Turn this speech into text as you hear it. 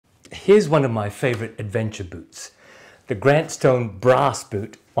Here's one of my favorite adventure boots, the Grantstone brass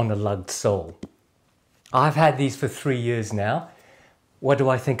boot on a lugged sole. I've had these for 3 years now. What do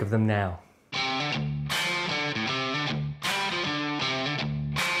I think of them now?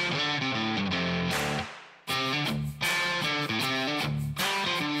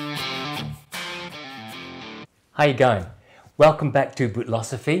 How you going? Welcome back to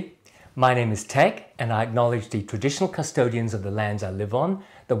Bootlosophy. My name is Teg, and I acknowledge the traditional custodians of the lands I live on,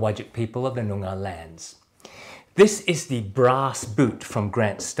 the Whadjuk people of the Noongar lands. This is the brass boot from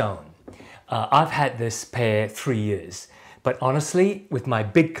Grantstone. I've had this pair 3 years, but honestly, with my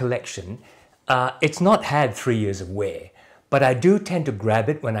big collection, it's not had 3 years of wear. But I do tend to grab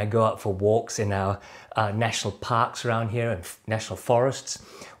it when I go out for walks in our national parks around here and national forests,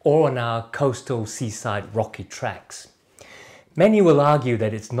 or on our coastal seaside rocky tracks. Many will argue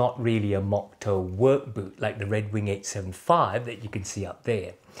that it's not really a mock toe work boot like the Red Wing 875 that you can see up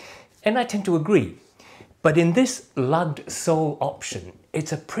there. And I tend to agree. But in this lugged sole option,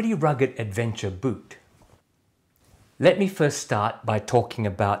 it's a pretty rugged adventure boot. Let me first start by talking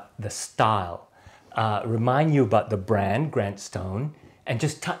about the style, remind you about the brand, Grantstone, and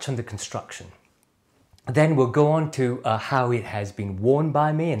just touch on the construction. Then we'll go on to how it has been worn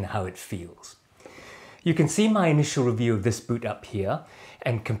by me and how it feels. You can see my initial review of this boot up here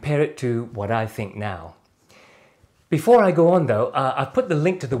and compare it to what I think now. Before I go on though, I've put the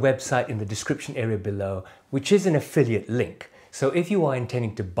link to the website in the description area below, which is an affiliate link. So if you are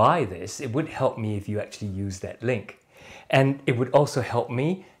intending to buy this, it would help me if you actually use that link. And it would also help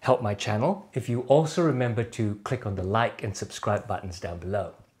me, help my channel, if you also remember to click on the like and subscribe buttons down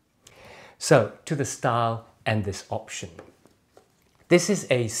below. So to the style and this option. This is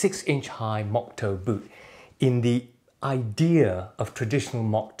a 6-inch high mock toe boot in the idea of traditional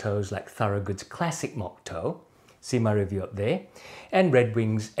mock toes like Thorogood's classic mock toe, see my review up there, and Red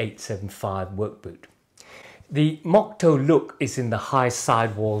Wing's 875 work boot. The mock toe look is in the high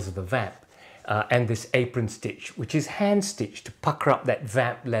side walls of the vamp and this apron stitch, which is hand stitched to pucker up that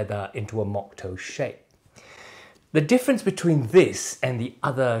vamp leather into a mock toe shape. The difference between this and the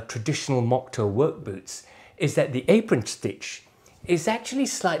other traditional mock toe work boots is that the apron stitch is actually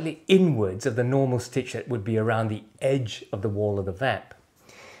slightly inwards of the normal stitch that would be around the edge of the wall of the vamp.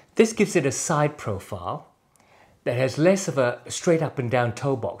 This gives it a side profile that has less of a straight up and down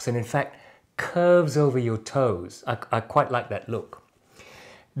toe box and in fact curves over your toes. I quite like that look.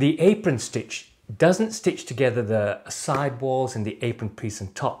 The apron stitch doesn't stitch together the side walls and the apron piece on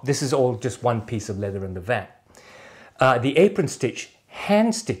top. This is all just one piece of leather in the vamp. The apron stitch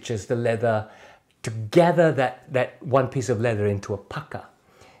hand stitches the leather to gather that one piece of leather into a pucker,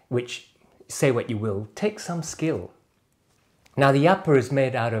 which, say what you will, takes some skill. Now the upper is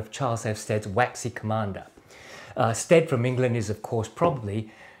made out of Charles F. Stead's waxy commander. Stead from England is of course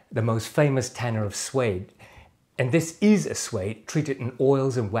probably the most famous tanner of suede, and this is a suede treated in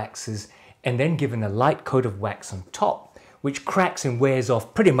oils and waxes and then given a light coat of wax on top, which cracks and wears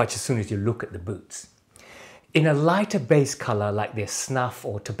off pretty much as soon as you look at the boots. In a lighter base color like their snuff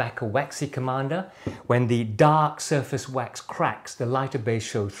or tobacco waxy commander, when the dark surface wax cracks, the lighter base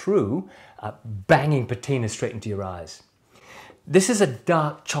shows through, banging patina straight into your eyes. This is a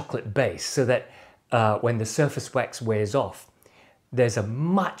dark chocolate base so that when the surface wax wears off, there's a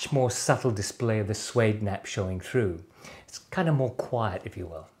much more subtle display of the suede nap showing through. It's kind of more quiet, if you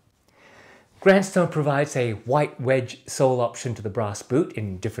will. Grantstone provides a white wedge sole option to the brass boot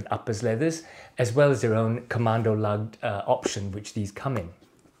in different uppers leathers, as well as their own commando lugged option, which these come in.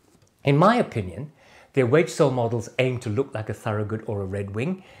 In my opinion, their wedge sole models aim to look like a Thorogood or a Red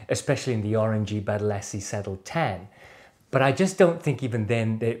Wing, especially in the orangey Badalassi saddle tan. But I just don't think even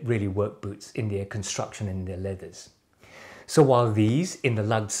then they really work boots in their construction and their leathers. So while these in the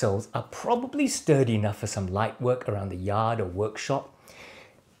lugged soles are probably sturdy enough for some light work around the yard or workshop,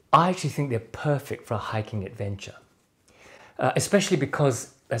 I actually think they're perfect for a hiking adventure, especially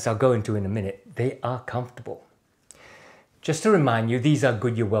because, as I'll go into in a minute, they are comfortable. Just to remind you, these are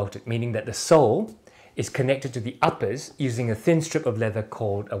Goodyear welted, meaning that the sole is connected to the uppers using a thin strip of leather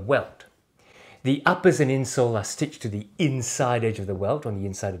called a welt. The uppers and insole are stitched to the inside edge of the welt on the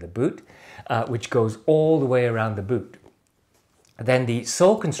inside of the boot, which goes all the way around the boot. Then the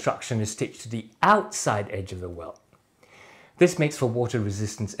sole construction is stitched to the outside edge of the welt. This makes for water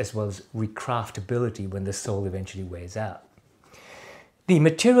resistance as well as recraftability when the sole eventually wears out. The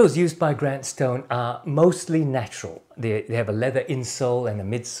materials used by Grantstone are mostly natural. They have a leather insole and a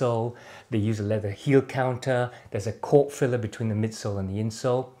midsole. They use a leather heel counter. There's a cork filler between the midsole and the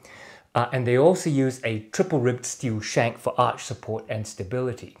insole. And they also use a triple-ribbed steel shank for arch support and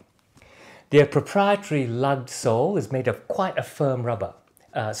stability. Their proprietary lugged sole is made of quite a firm rubber,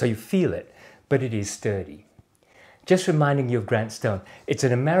 so you feel it, but it is sturdy. Just reminding you of Grant Stone, it's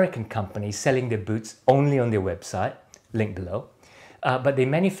an American company selling their boots only on their website, link below, but they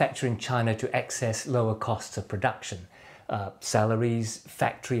manufacture in China to access lower costs of production, salaries,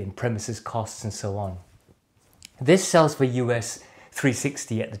 factory and premises costs and so on. This sells for US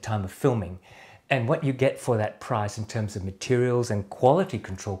 $360 at the time of filming, and what you get for that price in terms of materials and quality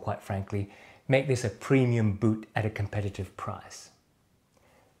control, quite frankly, make this a premium boot at a competitive price.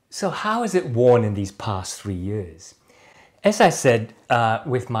 So how is it worn in these past 3 years? As I said,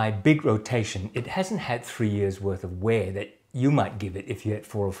 with my big rotation, it hasn't had 3 years worth of wear that you might give it if you had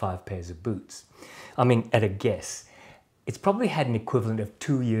 4 or 5 pairs of boots. I mean, at a guess, it's probably had an equivalent of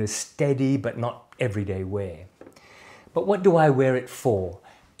 2 years steady but not everyday wear. But what do I wear it for?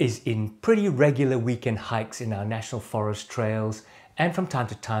 Is in pretty regular weekend hikes in our national forest trails, and from time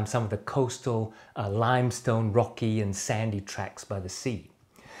to time some of the coastal limestone, rocky and sandy tracks by the sea.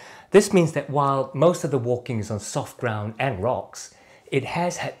 This means that while most of the walking is on soft ground and rocks, it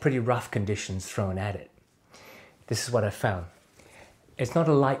has had pretty rough conditions thrown at it. This is what I found. It's not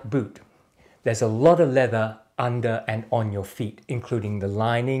a light boot. There's a lot of leather under and on your feet, including the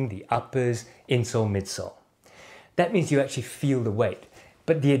lining, the uppers, insole, midsole. That means you actually feel the weight.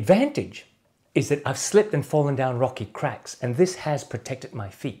 But the advantage is that I've slipped and fallen down rocky cracks, and this has protected my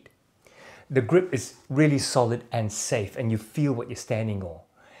feet. The grip is really solid and safe, and you feel what you're standing on.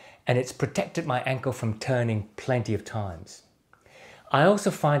 And it's protected my ankle from turning plenty of times. I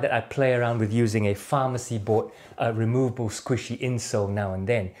also find that I play around with using a pharmacy-bought removable squishy insole now and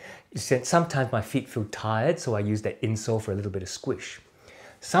then. Sometimes my feet feel tired, so I use that insole for a little bit of squish.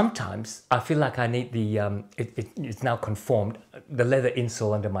 Sometimes I feel like I need the, it's now conformed, the leather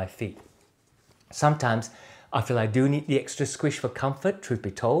insole under my feet. Sometimes I feel I do need the extra squish for comfort, truth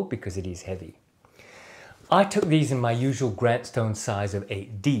be told, because it is heavy. I took these in my usual Grant Stone size of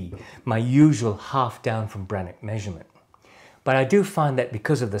 8D, my usual half down from Brannock measurement. But I do find that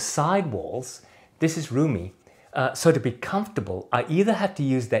because of the side walls, this is roomy, so to be comfortable, I either have to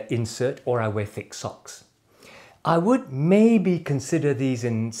use that insert or I wear thick socks. I would maybe consider these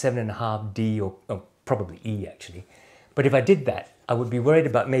in 7.5D or probably E actually, but if I did that, I would be worried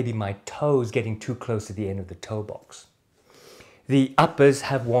about maybe my toes getting too close to the end of the toe box. The uppers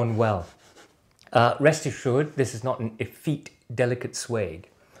have worn well. Rest assured, this is not an effete, delicate suede.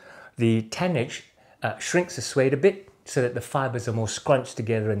 The tannage shrinks the suede a bit so that the fibers are more scrunched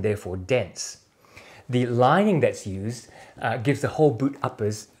together and therefore dense. The lining that's used gives the whole boot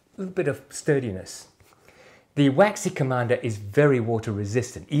uppers a little bit of sturdiness. The waxy commander is very water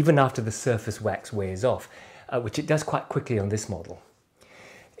resistant, even after the surface wax wears off, which it does quite quickly on this model.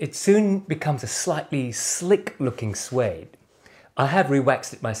 It soon becomes a slightly slick looking suede. I have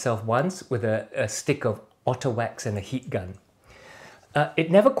re-waxed it myself once with a stick of otter wax and a heat gun. It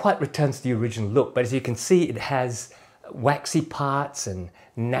never quite returns to the original look, but as you can see, it has waxy parts and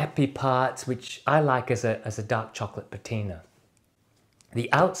nappy parts, which I like as a dark chocolate patina. The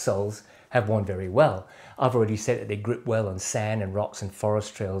outsoles have worn very well. I've already said that they grip well on sand and rocks and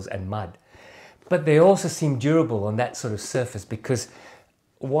forest trails and mud. But they also seem durable on that sort of surface because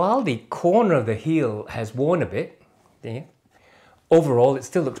while the corner of the heel has worn a bit, overall it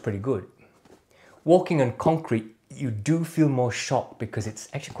still looks pretty good. Walking on concrete, you do feel more shock because it's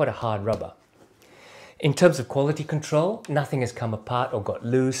actually quite a hard rubber. In terms of quality control, nothing has come apart or got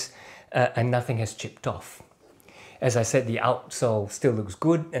loose, and nothing has chipped off. As I said, the outsole still looks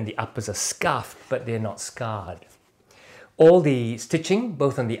good and the uppers are scuffed, but they're not scarred. All the stitching,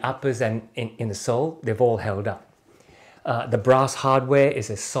 both on the uppers and in the sole, they've all held up. The brass hardware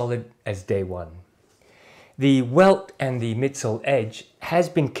is as solid as day one. The welt and the midsole edge has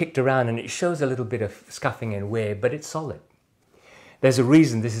been kicked around and it shows a little bit of scuffing and wear, but it's solid. There's a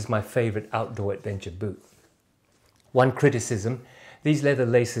reason this is my favorite outdoor adventure boot. One criticism, these leather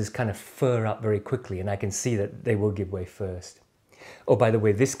laces kind of fur up very quickly and I can see that they will give way first. Oh, by the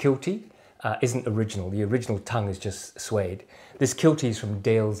way, this kiltie isn't original. The original tongue is just suede. This kiltie is from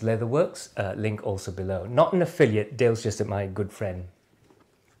Dale's Leatherworks, link also below. Not an affiliate, Dale's just my good friend.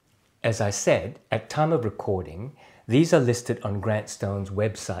 As I said, at time of recording, these are listed on Grant Stone's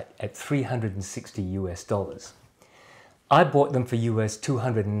website at $360 US. I bought them for US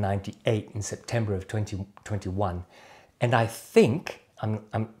 $298 in September of 2021, and I think,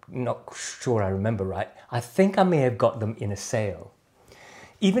 I'm not sure I remember right, I think I may have got them in a sale.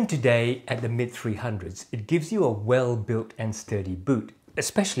 Even today, at the mid-300s, it gives you a well-built and sturdy boot,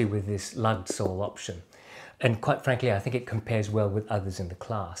 especially with this lugged sole option. And quite frankly, I think it compares well with others in the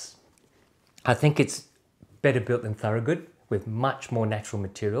class. I think it's better built than Thorogood, with much more natural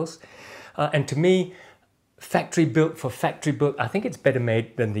materials. And to me, factory built for factory built. I think it's better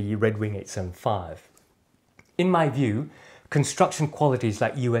made than the Red Wing 875. In my view, construction qualities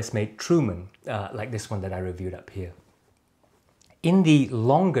like US made Truman, like this one that I reviewed up here. In the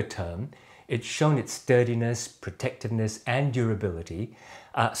longer term, it's shown its sturdiness, protectiveness, and durability.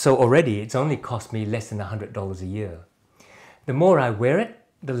 So already it's only cost me less than $100 a year. The more I wear it,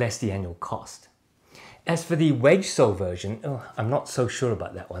 the less the annual cost. As for the wedge sole version, I'm not so sure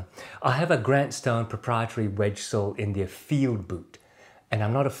about that one. I have a Grant Stone proprietary wedge sole in their field boot, and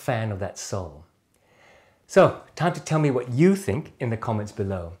I'm not a fan of that sole. So, time to tell me what you think in the comments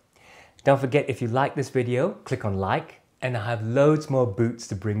below. Don't forget, if you like this video, click on like, and I have loads more boots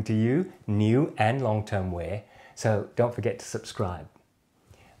to bring to you, new and long-term wear, so don't forget to subscribe.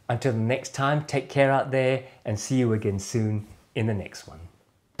 Until the next time, take care out there, and see you again soon in the next one.